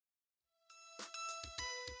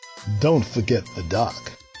Don't forget the doc.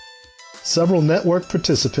 Several network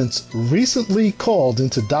participants recently called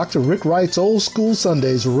into Dr. Rick Wright's Old School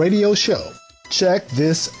Sundays radio show. Check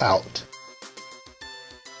this out.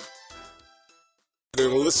 A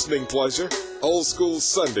listening pleasure. Old School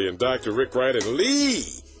Sunday and Dr. Rick Wright and Lee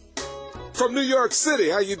from New York City.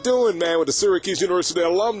 How you doing, man, with the Syracuse University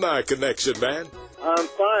alumni connection, man? I'm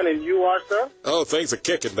fine, and you are, sir? Oh, things are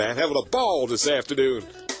kicking, man. Having a ball this afternoon.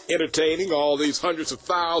 Entertaining all these hundreds of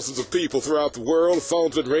thousands of people throughout the world. The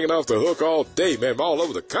phone's been ringing off the hook all day, man, all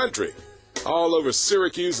over the country. All over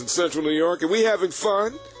Syracuse and central New York. And we having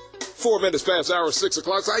fun. 4 minutes past hour 6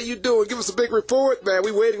 o'clock. So how you doing? Give us a big report, man.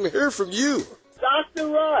 We waiting to hear from you. Dr.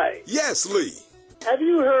 Wright. Yes, Lee. Have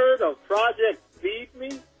you heard of Project Feed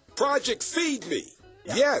Me? Project Feed Me.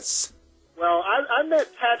 Yeah. Yes. Well, I met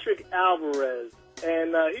Patrick Alvarez,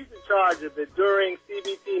 and he's in charge of it during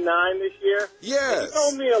CBT 9 this year. Yes. He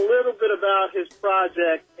told me a little bit about his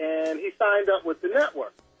project, and he signed up with the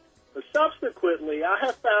network. But subsequently, I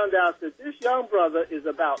have found out that this young brother is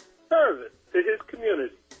about service to his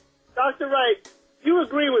community. Dr. Wright, you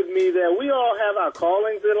agree with me that we all have our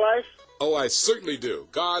callings in life? Oh, I certainly do.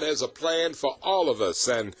 God has a plan for all of us,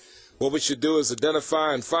 and what we should do is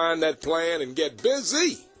identify and find that plan and get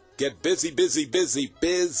busy. Get busy,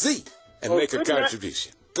 and make a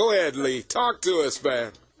contribution. Go ahead, Lee. Talk to us,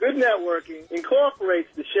 man. Good networking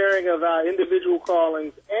incorporates the sharing of our individual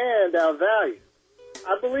callings and our values.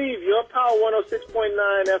 I believe your Power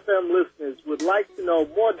 106.9 FM listeners would like to know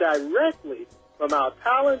more directly from our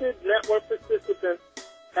talented network participant,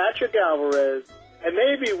 Patrick Alvarez, and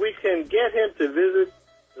maybe we can get him to visit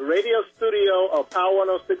the radio studio of Power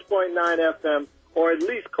 106.9 FM, or at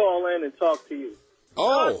least call in and talk to you.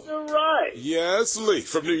 Oh, Dr. Wright. Yes, Lee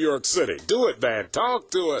from New York City. Do it, man. Talk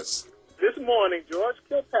to us. This morning, George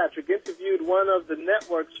Kilpatrick interviewed one of the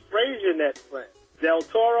network's FraserNet friends, Del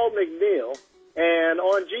Toro McNeil, and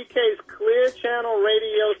on GK's Clear Channel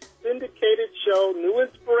Radio syndicated show, New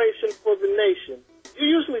Inspiration for the Nation. You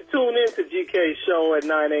usually tune in to GK's show at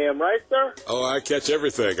 9 a.m., right, sir? Oh, I catch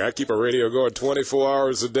everything. I keep a radio going 24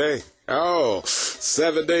 hours a day. Oh,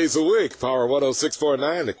 7 days a week. Power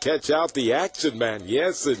 106.9 to catch out the action, man.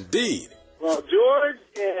 Yes, indeed. Well, George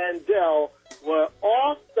and Del were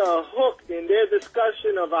off the hook in their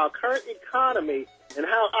discussion of our current economy and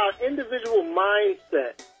how our individual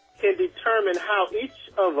mindset can determine how each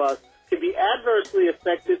of us can be adversely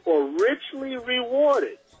affected or richly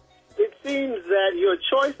rewarded. It seems that your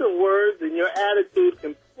choice of words and your attitude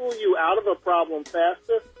can pull you out of a problem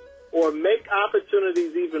faster or make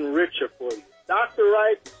opportunities even richer for you. Dr.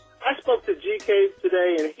 Wright, I spoke to GK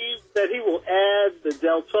today, and he said he will add the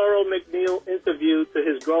Del Toro McNeil interview to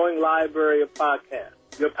his growing library of podcasts.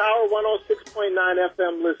 Your Power 106.9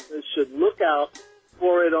 FM listeners should look out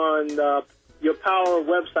for it on your Power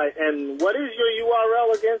website. And what is your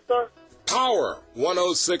URL again, sir?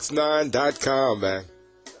 Power1069.com, man.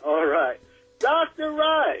 All right. Dr.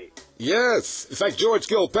 Wright. Yes. In fact, George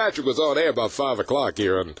Kilpatrick was on air about 5 o'clock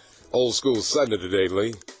here on Old School Sunday today,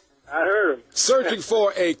 Lee. I heard him. Searching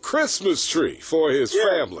for a Christmas tree for his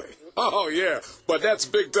family. Oh, yeah. But that's a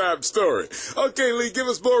big-time story. Okay, Lee, give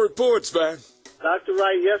us more reports, man. Dr.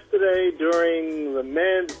 Wright, yesterday during the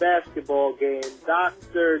men's basketball game,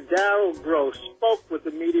 Dr. Darrell Gross spoke with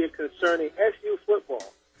the media concerning SU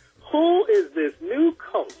football. Who is this new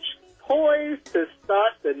coach poised to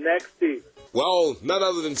start the next season? Well, none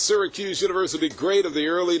other than Syracuse University great of the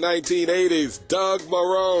early 1980s, Doug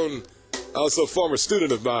Marrone. Also a former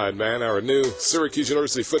student of mine, man, our new Syracuse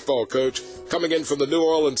University football coach, coming in from the New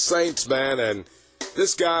Orleans Saints, man, and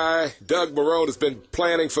this guy, Doug Marrone, has been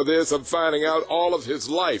planning for this. I'm finding out all of his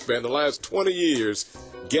life, man, the last 20 years,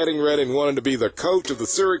 getting ready and wanting to be the coach of the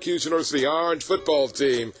Syracuse University Orange football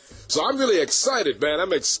team. So I'm really excited, man.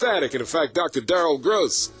 I'm ecstatic. And in fact, Dr. Darrell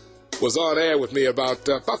Gross was on air with me about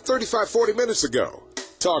 35, 40 minutes ago,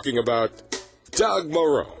 talking about Doug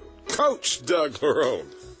Marrone. Coach Doug Marrone.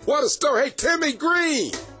 What a story. Hey, Timmy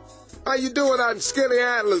Green. How you doing out in Skinny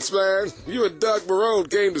Atlas, man? You and Doug Marrone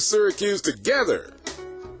came to Syracuse together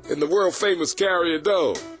in the world-famous Carrier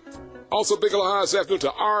Dome. Also, big hello this afternoon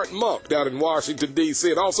to Art Monk down in Washington, D.C.,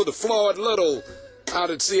 and also to Floyd Little out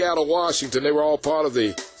in Seattle, Washington. They were all part of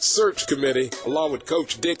the search committee, along with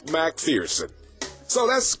Coach Dick McPherson. So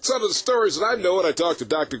that's some of the stories that I know, and I talked to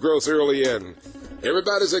Dr. Gross early in.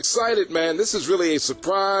 Everybody's excited, man. This is really a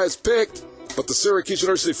surprise pick. But the Syracuse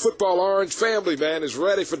University football orange family, man, is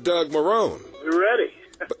ready for Doug Marrone. We're ready.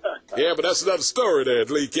 Yeah, but that's another story there,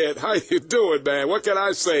 Lee Kent. How you doing, man? What can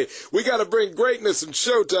I say? We got to bring greatness and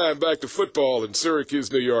showtime back to football in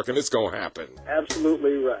Syracuse, New York, and it's going to happen.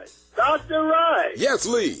 Absolutely right. Dr. Wright. Yes,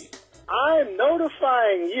 Lee. I'm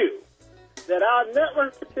notifying you that our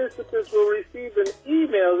network participants will receive an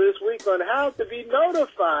email this week on how to be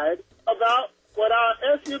notified about what our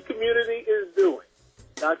SU community is doing.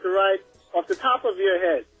 Dr. Wright, off the top of your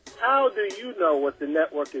head, how do you know what the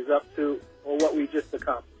network is up to or what we just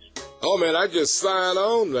accomplished? Oh, man, I just sign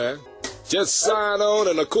on, man. Just sign on,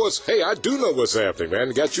 and of course, hey, I do know what's happening,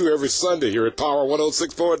 man. Got you every Sunday here at Power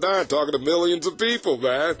 106.9 talking to millions of people,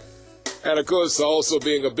 man. And of course, also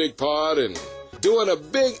being a big part and doing a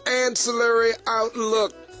big ancillary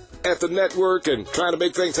outlook at the network and trying to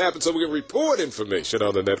make things happen so we can report information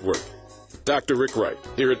on the network. Dr. Rick Wright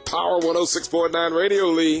here at Power 106.9 Radio,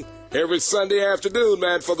 Lee, every Sunday afternoon,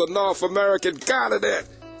 man, for the North American continent.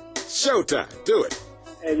 Showtime. Do it.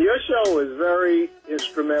 And your show is very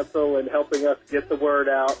instrumental in helping us get the word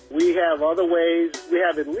out. We have other ways. We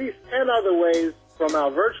have at least 10 other ways, from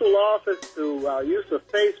our virtual office to our use of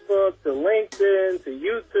Facebook to LinkedIn to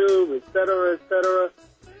YouTube, et cetera, et cetera.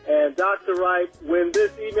 And Dr. Wright, when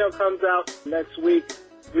this email comes out next week,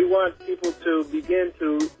 we want people to begin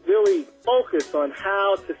to really focus on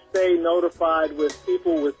how to stay notified with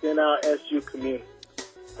people within our SU community.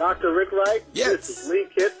 Dr. Rick Wright, yes. This is Lee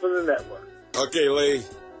Kitt for the network. Okay, Lee.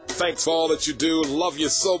 Thanks for all that you do. Love you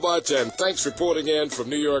so much. And thanks for reporting in from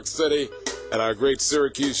New York City and our great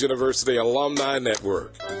Syracuse University Alumni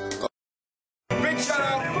Network. Big shout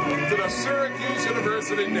out to the Syracuse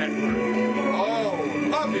University Network. Oh,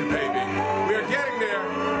 love you, baby. We're getting there.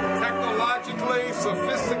 Technologically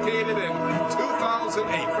sophisticated in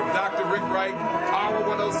 2008 from Dr. Rick Wright, Power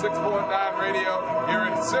 106.9 Radio here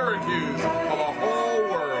in Syracuse for the whole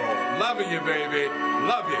world. Loving you, baby.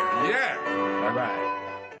 Love you. Yeah. Bye-bye.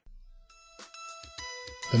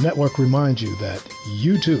 The network reminds you that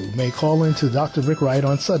you too may call in to Dr. Rick Wright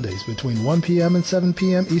on Sundays between 1 p.m. and 7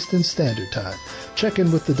 p.m. Eastern Standard Time. Check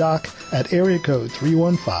in with the doc at area code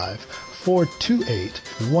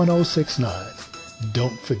 315-428-1069.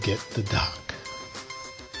 Don't forget the doc.